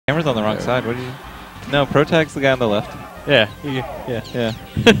Camera's on the wrong side. What do you? No, Protag's the guy on the left. Yeah. Yeah.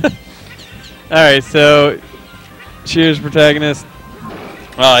 All right, so Shears protagonist.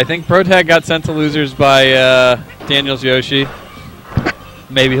 I think Protag got sent to losers by Daniel's Yoshi.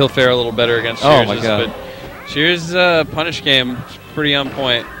 Maybe he'll fare a little better against Shears. Oh my god. But Shears' punish game is pretty on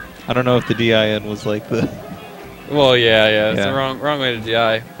point. I don't know if the DIN was like the... Well, yeah. It's the wrong way to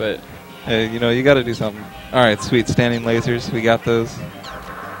DI, but... Hey, you know, you got to do something. All right, sweet. Standing lasers. We got those.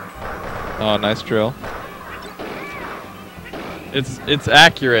 Oh, nice drill. It's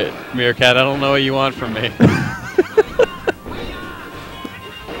accurate, Meerkat. I don't know what you want from me.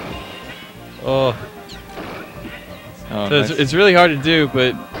 So nice. it's really hard to do,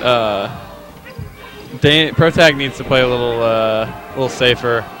 but Protag needs to play a little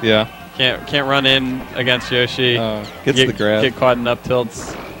safer. Yeah. Can't run in against Yoshi. Gets the grab. Get caught in up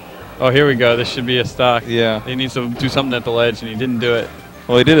tilts. Oh, here we go. This should be a stock. Yeah. He needs to do something at the ledge, and he didn't do it.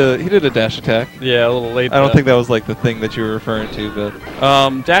 Well, he did a dash attack. Yeah, a little late. I don't think that was like the thing that you were referring to, but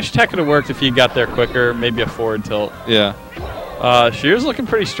dash attack could have worked if he got there quicker. Maybe a forward tilt. Yeah. Shears looking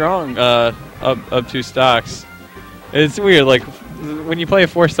pretty strong. Up 2 stocks. It's weird. Like when you play a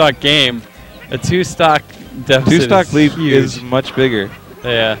 4-stock game, a 2-stock deficit. 2-stock lead huge. is much bigger.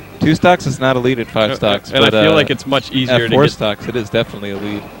 Yeah. 2 stocks is not a lead at 5 stocks. And but, I feel like it's much easier at to 4 get stocks, it is definitely a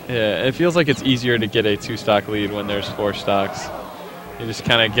lead. Yeah, it feels like it's easier to get a 2-stock lead when there's 4 stocks. You just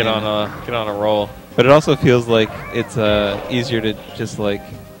kind of get on a roll. But it also feels like it's easier to just like,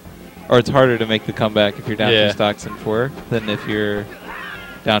 or it's harder to make the comeback if you're down 2 stocks in 4 than if you're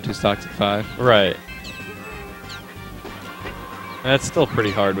down 2 stocks at 5. Right. That's still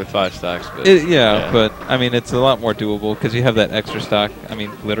pretty hard with 5 stocks. But yeah, but I mean, it's a lot more doable because you have that extra stock. I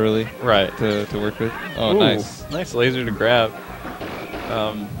mean, literally. Right. To work with. Oh, ooh, nice. Nice laser to grab.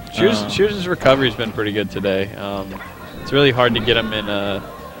 Shears' recovery's been pretty good today. It's really hard to get him in a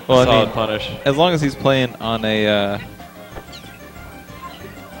solid punish. As long as he's playing on a,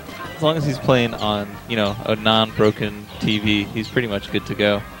 you know, a non-broken TV, he's pretty much good to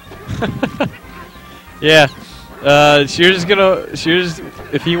go. Yeah. Shears,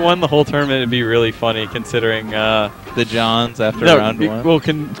 if he won the whole tournament, it'd be really funny considering the Johns after round 1. Well,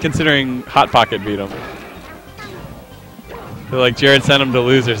 considering Hot Pocket beat him. So, like Jared sent him to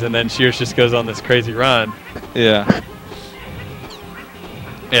losers, and then Shears just goes on this crazy run. Yeah.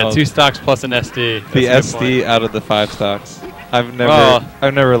 Yeah, 2 stocks plus an SD. The SD out of the 5 stocks. I've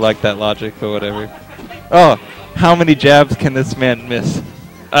never liked that logic, but whatever. Oh, how many jabs can this man miss?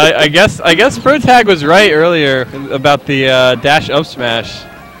 I guess Protag was right earlier about the dash up smash.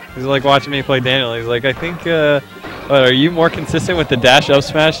 He's like watching me play Daniel. He's like, I think, are you more consistent with the dash up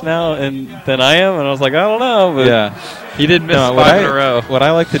smash now than I am? And I was like, I don't know. But yeah. He did miss 5 in a row. What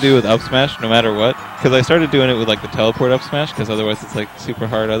I like to do with up smash, no matter what, because I started doing it with like the teleport up smash, because otherwise it's like super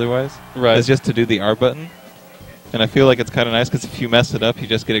hard otherwise. Right. Is just to do the R button. And I feel like it's kind of nice because if you mess it up, you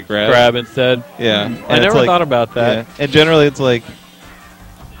just get a grab. Grab instead. Yeah. I never thought about that. Yeah. And generally it's like,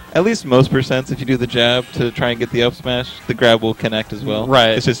 at least most percents, if you do the jab to try and get the up smash, the grab will connect as well.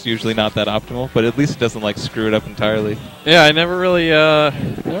 Right. It's just usually not that optimal, but at least it doesn't like screw it up entirely. Yeah, I never really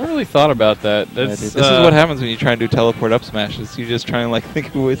thought about that. This is what happens when you try and do teleport up smashes. You just try and like think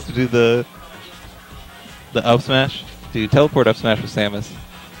of ways to do the up smash. Dude, teleport up smash with Samus.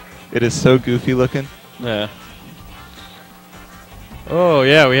 It is so goofy looking. Yeah. Oh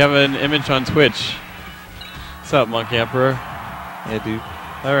yeah, we have an image on Twitch. What's up, Monkey Emperor? Yeah, dude.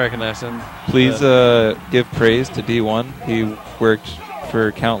 I recognize him. Please give praise to D1. He worked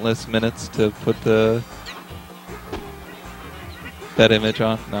for countless minutes to put that image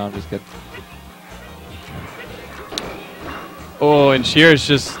on. No, I'm just kidding. Oh, and Shears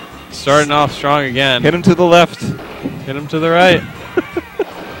just starting off strong again. Hit him to the left. Hit him to the right.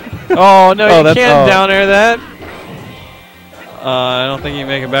 Oh, no, you can't down air that. I don't think you can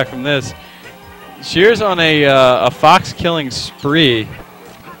make it back from this. Shears on a fox killing spree.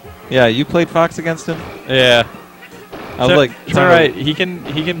 Yeah, you played Fox against him? Yeah. I was like, it's all right. He can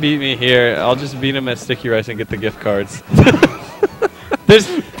beat me here. I'll just beat him at Sticky Rice and get the gift cards.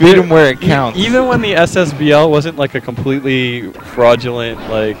 Beat him where it counts. Even when the SSBL wasn't like a completely fraudulent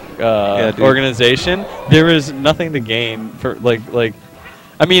organization, there was nothing to gain for like.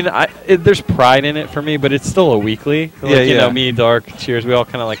 I mean, there's pride in it for me, but it's still a weekly. Like, you know, me, Dark, Cheers, we all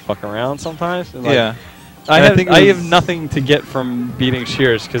kind of like fuck around sometimes. And, like, yeah. I have nothing to get from beating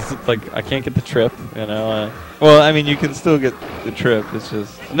Shears because like I can't get the trip, you know. Well, I mean, you can still get the trip. It's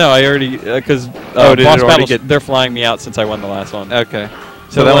just no. I already because boss battles, they're flying me out since I won the last one. Okay,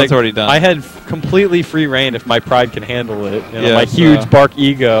 so that one's already done. I had completely free reign if my pride can handle it. You know, my huge bark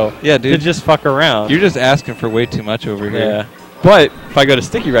ego. Yeah, dude. To just fuck around. You're just asking for way too much over here. Yeah, but if I go to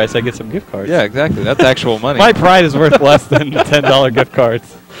Sticky Rice, I get some gift cards. Yeah, exactly. That's actual money. My pride is worth less than $10 gift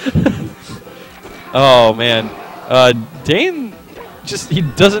cards. Oh man, Dane he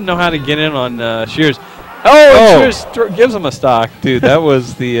doesn't know how to get in on Shears. Oh! Shears gives him a stock. Dude, that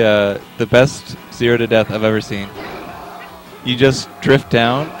was the best 0 to death I've ever seen. You just drift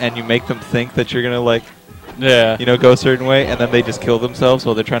down and you make them think that you're gonna go a certain way, and then they just kill themselves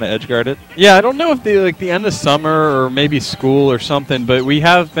while they're trying to edge guard it. Yeah, I don't know if the end of summer or maybe school or something, but we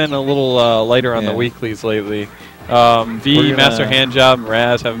have been a little lighter on the weeklies lately. V, Master Handjob, and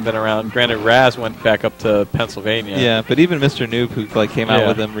Raz haven't been around. Granted, Raz went back up to Pennsylvania. Yeah, but even Mr. Noob, who came out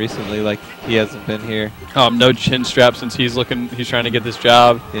with him recently, he hasn't been here. No chin strap since he's trying to get this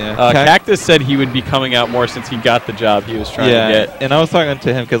job. Yeah. Cactus said he would be coming out more since he got the job he was trying to get. And I was talking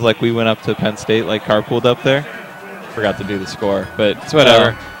to him because we went up to Penn State, carpooled up there. Forgot to do the score, but it's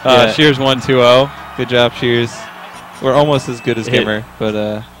whatever. Yeah. Shears 1-2-0. Good job, Shears. We're almost as good as Gimmer,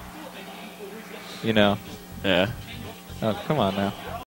 but Yeah. Oh, come on now.